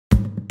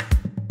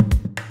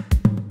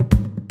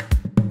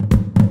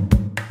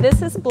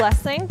This is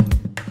Blessing.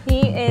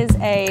 He is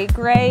a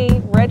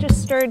gray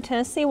registered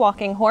Tennessee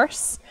walking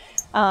horse.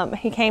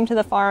 He came to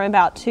the farm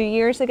about 2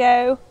 years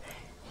ago.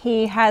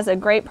 He has a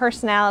great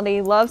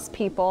personality, loves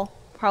people,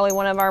 probably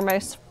one of our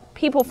most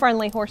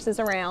people-friendly horses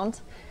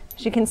around.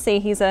 As you can see,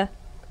 he's a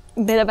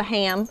bit of a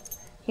ham.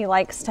 He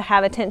likes to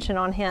have attention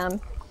on him.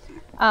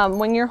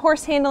 When you're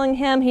horse handling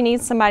him, he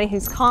needs somebody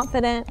who's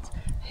confident,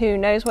 who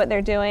knows what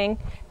they're doing.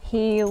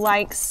 He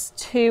likes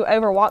to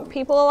overwalk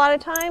people a lot of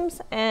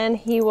times, and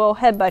he will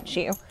headbutt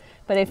you.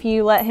 But if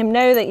you let him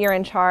know that you're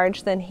in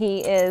charge, then he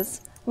is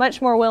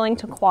much more willing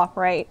to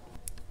cooperate.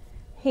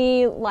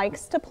 He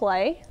likes to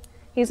play.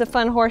 He's a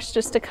fun horse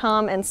just to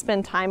come and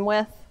spend time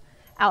with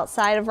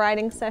outside of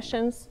riding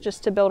sessions,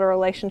 just to build a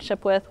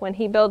relationship with. When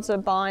he builds a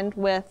bond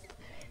with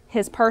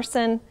his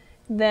person,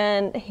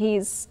 then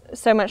he's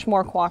so much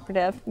more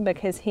cooperative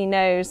because he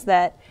knows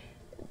that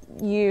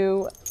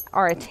you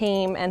are a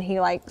team and he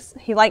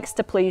likes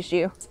to please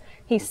you.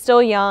 He's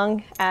still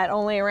young at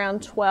only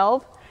around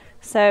 12,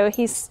 so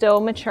he's still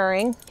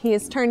maturing. He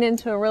has turned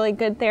into a really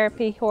good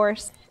therapy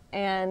horse,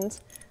 and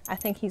I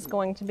think he's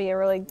going to be a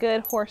really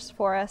good horse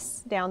for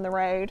us down the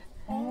road.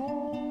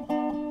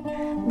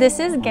 This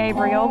is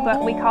Gabriel,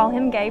 but we call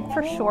him Gabe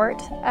for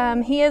short.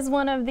 He is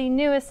one of the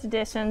newest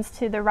additions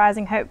to the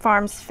Rising Hope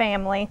Farms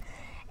family,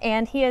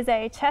 and he is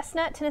a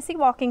chestnut Tennessee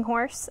walking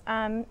horse.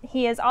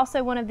 He is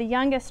also one of the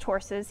youngest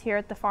horses here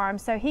at the farm,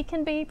 so he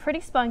can be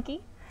pretty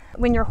spunky.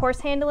 When you're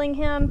horse handling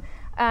him,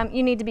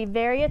 you need to be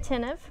very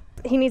attentive.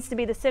 He needs to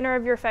be the center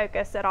of your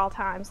focus at all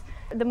times.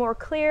 The more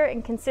clear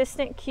and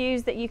consistent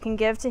cues that you can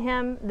give to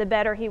him, the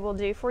better he will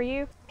do for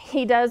you.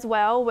 He does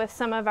well with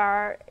some of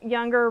our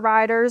younger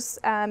riders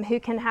who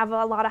can have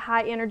a lot of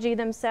high energy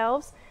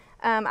themselves.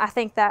 I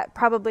think that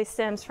probably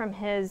stems from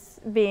his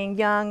being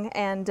young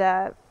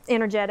and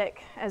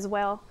energetic as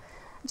well,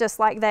 just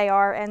like they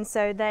are, and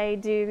so they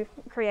do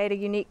create a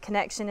unique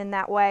connection in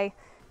that way.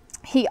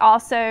 He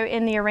also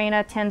in the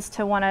arena tends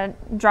to want to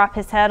drop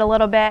his head a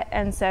little bit,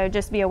 and so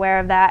just be aware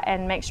of that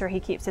and make sure he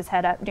keeps his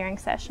head up during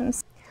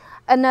sessions.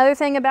 Another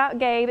thing about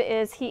Gabe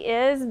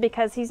is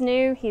because he's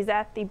new, he's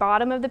at the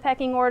bottom of the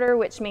pecking order,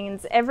 which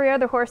means every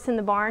other horse in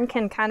the barn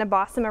can kind of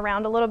boss him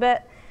around a little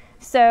bit.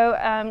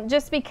 So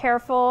just be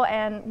careful,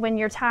 and when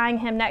you're tying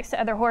him next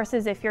to other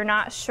horses, if you're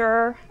not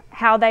sure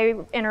how they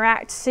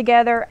interact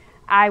together,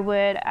 I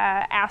would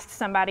ask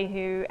somebody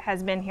who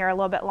has been here a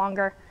little bit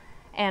longer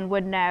and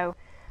would know.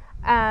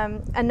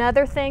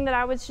 Another thing that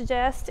I would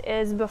suggest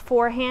is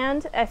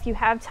beforehand, if you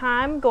have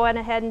time, going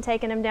ahead and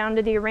taking him down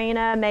to the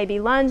arena, maybe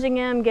lunging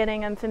him,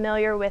 getting him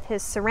familiar with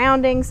his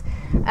surroundings,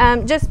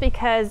 just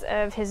because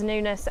of his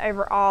newness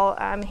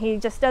overall. He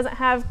just doesn't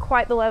have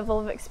quite the level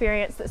of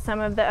experience that some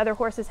of the other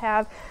horses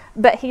have,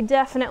 but he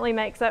definitely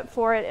makes up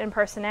for it in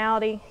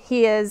personality.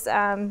 He is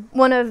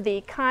one of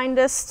the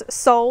kindest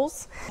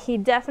souls. He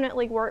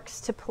definitely works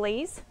to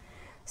please,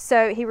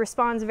 so he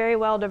responds very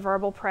well to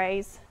verbal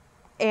praise.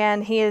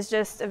 And he is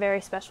just a very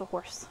special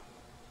horse.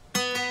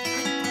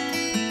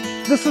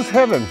 This is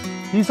Heaven.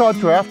 He's our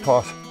draft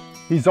horse.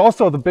 He's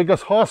also the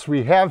biggest horse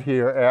we have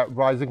here at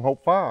Rising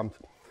Hope Farms.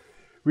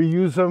 We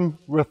use him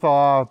with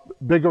our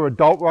bigger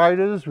adult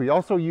riders. We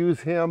also use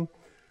him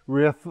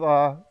with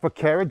for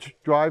carriage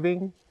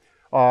driving,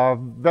 our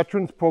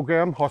veterans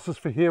program, Horses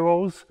for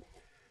Heroes.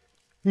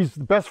 He's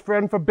the best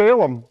friend for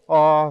Balaam,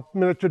 our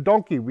miniature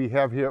donkey we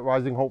have here at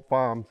Rising Hope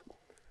Farms.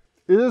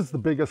 It is the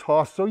biggest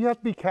horse, so you have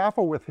to be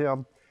careful with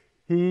him.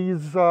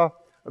 He's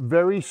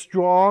very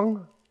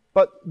strong,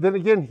 but then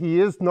again,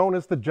 he is known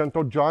as the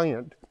gentle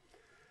giant.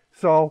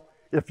 So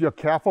if you're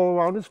careful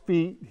around his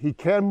feet, he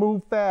can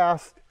move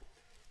fast,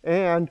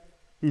 and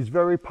he's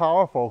very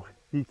powerful.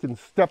 He can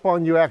step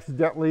on you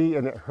accidentally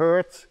and it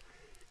hurts.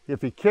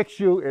 If he kicks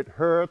you, it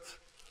hurts.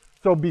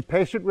 So be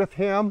patient with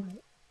him.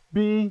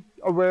 Be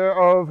aware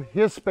of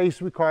his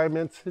space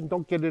requirements and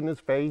don't get in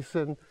his face,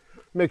 and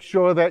make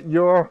sure that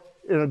you're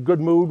in a good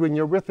mood when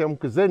you're with him,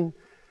 because then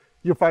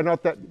you'll find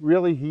out that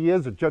really he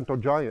is a gentle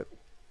giant.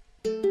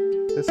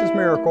 This is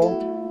Miracle.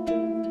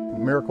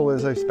 Miracle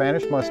is a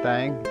Spanish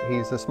Mustang.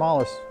 He's the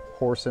smallest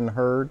horse in the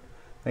herd,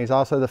 and he's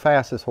also the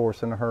fastest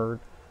horse in the herd.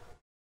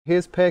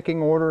 His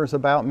pecking order is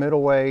about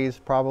middle ways,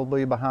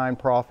 probably behind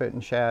Prophet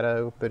and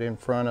Shadow, but in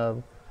front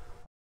of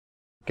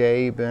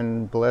Gabe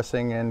and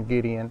Blessing and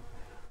Gideon.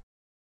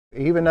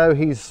 Even though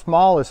he's the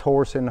smallest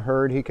horse in the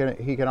herd, he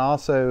can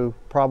also,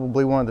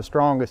 probably one of the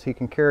strongest, he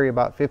can carry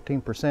about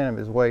 15% of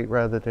his weight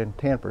rather than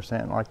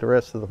 10% like the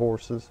rest of the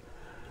horses.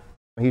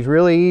 He's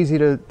really easy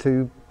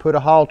to put a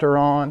halter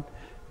on.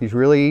 He's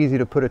really easy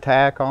to put a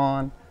tack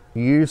on.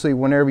 Usually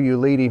whenever you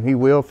lead him, he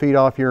will feed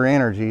off your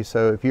energy.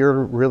 So if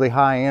you're really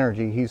high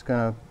energy, he's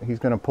gonna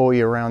pull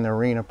you around the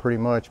arena pretty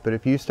much. But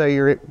if you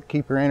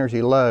keep your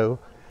energy low,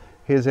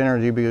 his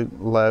energy will be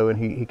low, and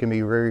he can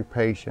be very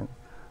patient.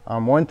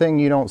 One thing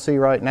you don't see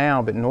right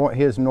now, but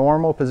his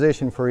normal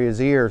position for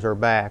his ears are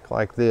back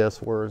like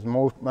this, whereas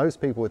most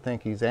people would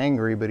think he's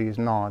angry, but he's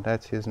not.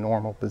 That's his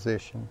normal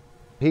position.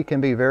 He can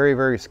be very,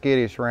 very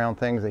skittish around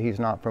things that he's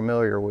not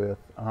familiar with.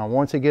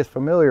 Once he gets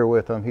familiar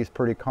with them, he's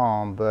pretty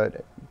calm,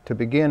 but to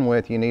begin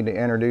with, you need to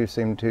introduce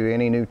him to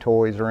any new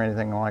toys or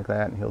anything like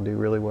that, and he'll do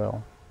really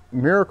well.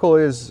 Miracle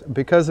is,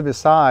 because of his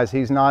size,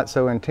 he's not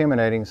so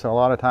intimidating, so a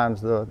lot of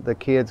times the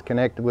kids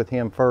connected with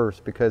him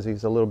first because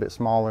he's a little bit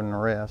smaller than the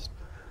rest.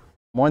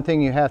 One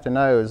thing you have to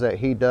know is that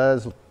he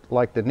does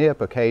like to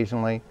nip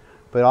occasionally,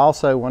 but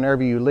also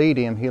whenever you lead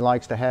him, he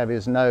likes to have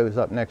his nose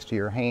up next to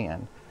your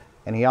hand.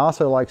 And he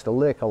also likes to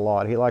lick a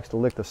lot. He likes to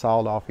lick the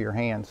salt off your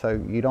hand, so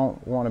you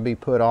don't want to be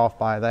put off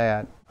by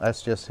that.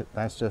 That's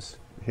just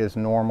his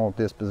normal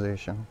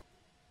disposition.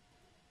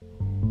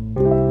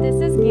 This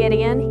is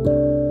Gideon.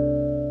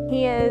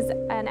 He is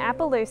an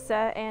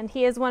Appaloosa, and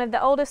he is one of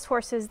the oldest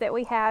horses that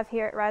we have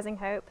here at Rising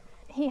Hope.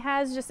 He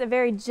has just a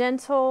very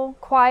gentle,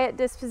 quiet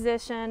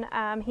disposition.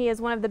 He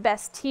is one of the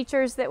best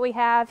teachers that we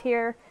have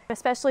here,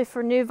 especially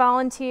for new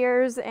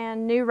volunteers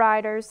and new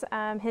riders.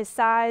 His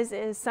size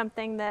is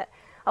something that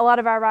a lot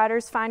of our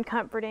riders find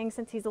comforting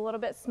since he's a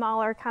little bit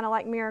smaller, kind of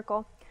like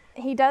Miracle.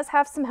 He does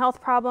have some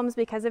health problems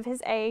because of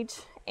his age,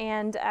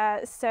 and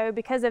so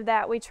because of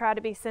that we try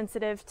to be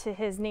sensitive to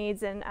his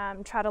needs and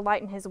try to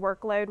lighten his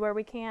workload where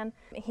we can.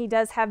 He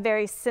does have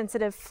very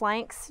sensitive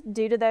flanks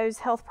due to those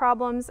health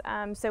problems,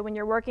 so when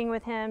you're working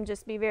with him,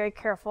 just be very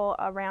careful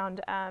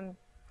around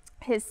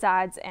his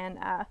sides and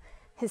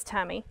his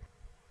tummy.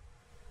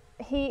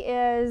 He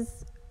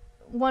is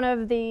one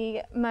of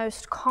the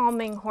most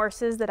calming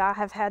horses that I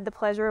have had the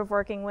pleasure of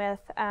working with.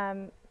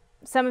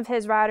 Some of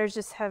his riders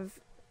just have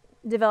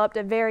developed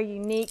a very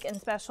unique and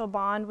special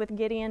bond with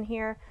Gideon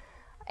here,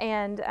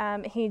 and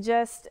he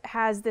just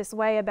has this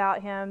way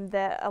about him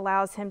that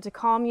allows him to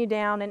calm you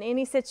down in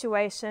any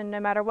situation, no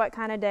matter what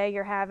kind of day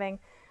you're having.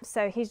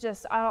 So he's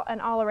just an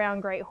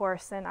all-around great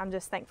horse, and I'm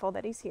just thankful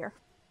that he's here.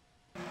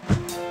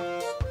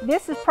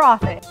 This is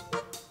Prophet.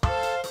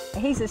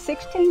 He's a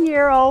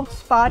 16-year-old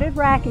spotted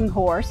racking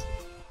horse,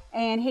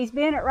 and he's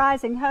been at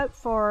Rising Hope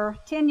for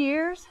 10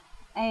 years.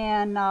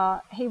 And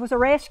he was a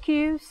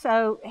rescue,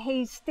 so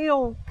he's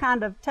still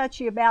kind of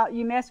touchy about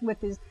you messing with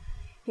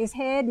his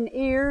head and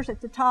ears at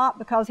the top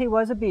because he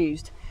was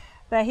abused.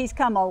 But he's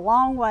come a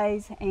long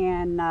ways,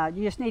 and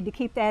you just need to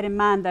keep that in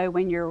mind though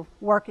when you're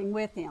working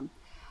with him.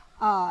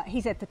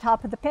 He's at the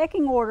top of the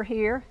pecking order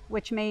here,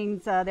 which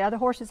means the other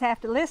horses have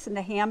to listen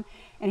to him,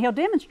 and he'll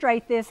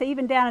demonstrate this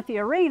even down at the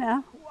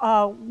arena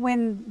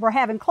when we're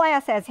having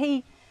class, as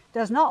he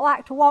does not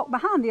like to walk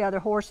behind the other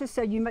horses,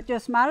 so you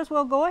just might as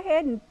well go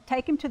ahead and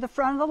take him to the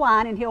front of the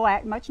line and he'll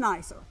act much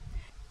nicer.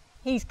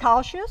 He's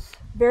cautious,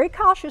 very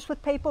cautious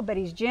with people, but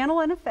he's gentle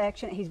and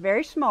affectionate. He's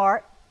very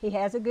smart. He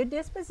has a good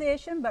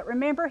disposition, but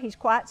remember, he's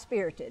quite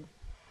spirited.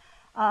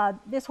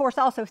 This horse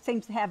also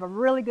seems to have a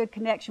really good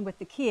connection with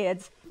the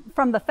kids.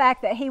 From the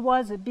fact that he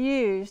was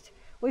abused,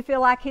 we feel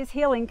like his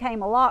healing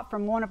came a lot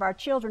from one of our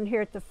children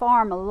here at the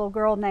farm, a little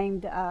girl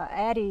named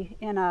Addie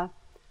in a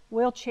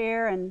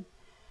wheelchair, and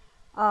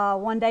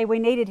one day we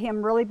needed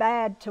him really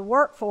bad to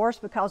work for us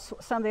because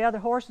some of the other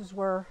horses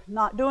were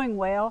not doing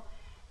well,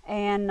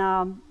 and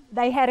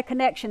they had a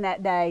connection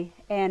that day,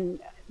 and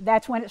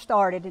that's when it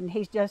started, and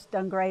he's just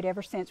done great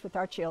ever since with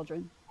our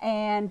children.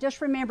 And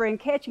just remember, in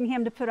catching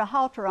him, to put a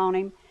halter on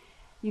him,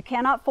 you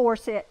cannot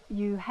force it.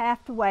 You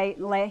have to wait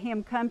and let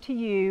him come to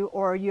you,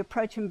 or you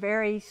approach him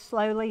very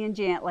slowly and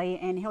gently,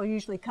 and he'll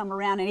usually come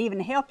around and even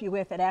help you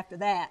with it after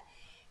that.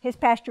 His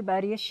pasture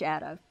buddy is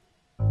Shadow.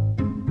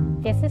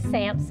 This is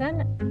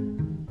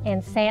Samson,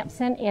 and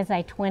Samson is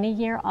a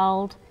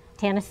 20-year-old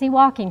Tennessee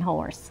walking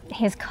horse.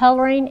 His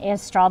coloring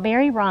is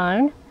strawberry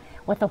roan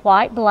with a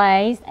white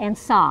blaze and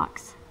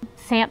socks.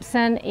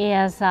 Samson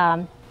is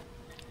a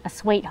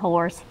sweet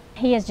horse.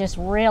 He is just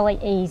really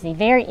easy,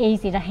 very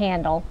easy to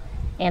handle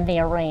in the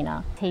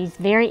arena. He's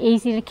very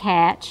easy to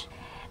catch,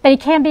 but he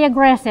can be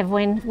aggressive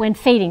when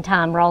feeding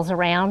time rolls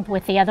around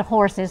with the other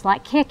horses,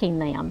 like kicking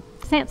them.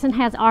 Samson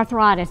has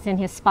arthritis in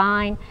his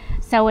spine,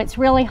 so it's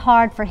really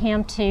hard for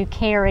him to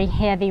carry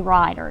heavy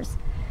riders.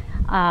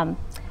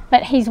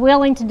 But he's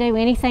willing to do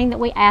anything that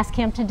we ask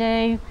him to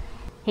do.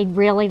 He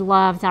really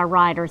loves our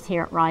riders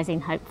here at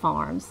Rising Hope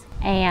Farms,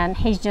 and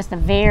he's just a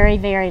very,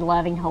 very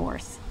loving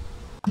horse.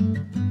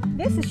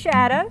 This is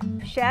Shadow.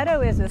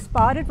 Shadow is a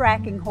spotted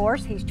racking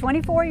horse. He's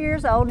 24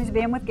 years old and he's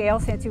been with Gail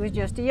since he was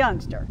just a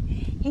youngster.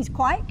 He's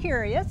quite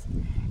curious,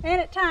 and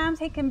at times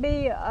he can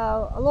be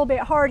a little bit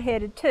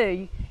hard-headed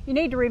too. You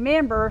need to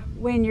remember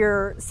when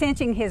you're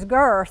cinching his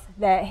girth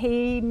that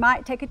he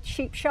might take a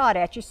cheap shot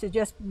at you, so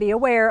just be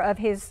aware of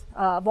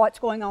what's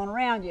going on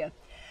around you.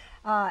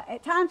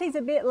 At times he's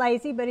a bit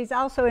lazy, but he's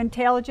also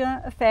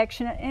intelligent,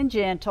 affectionate, and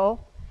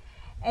gentle.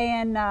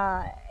 And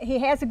he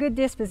has a good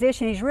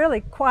disposition. He's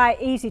really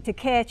quite easy to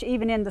catch.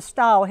 Even in the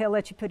stall, he'll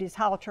let you put his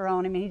halter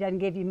on him, and he doesn't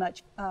give you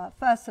much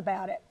fuss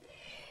about it.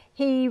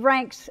 He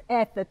ranks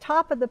at the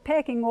top of the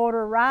pecking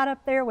order, right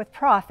up there with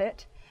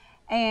Prophet,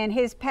 and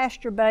his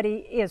pasture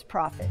buddy is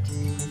Prophet.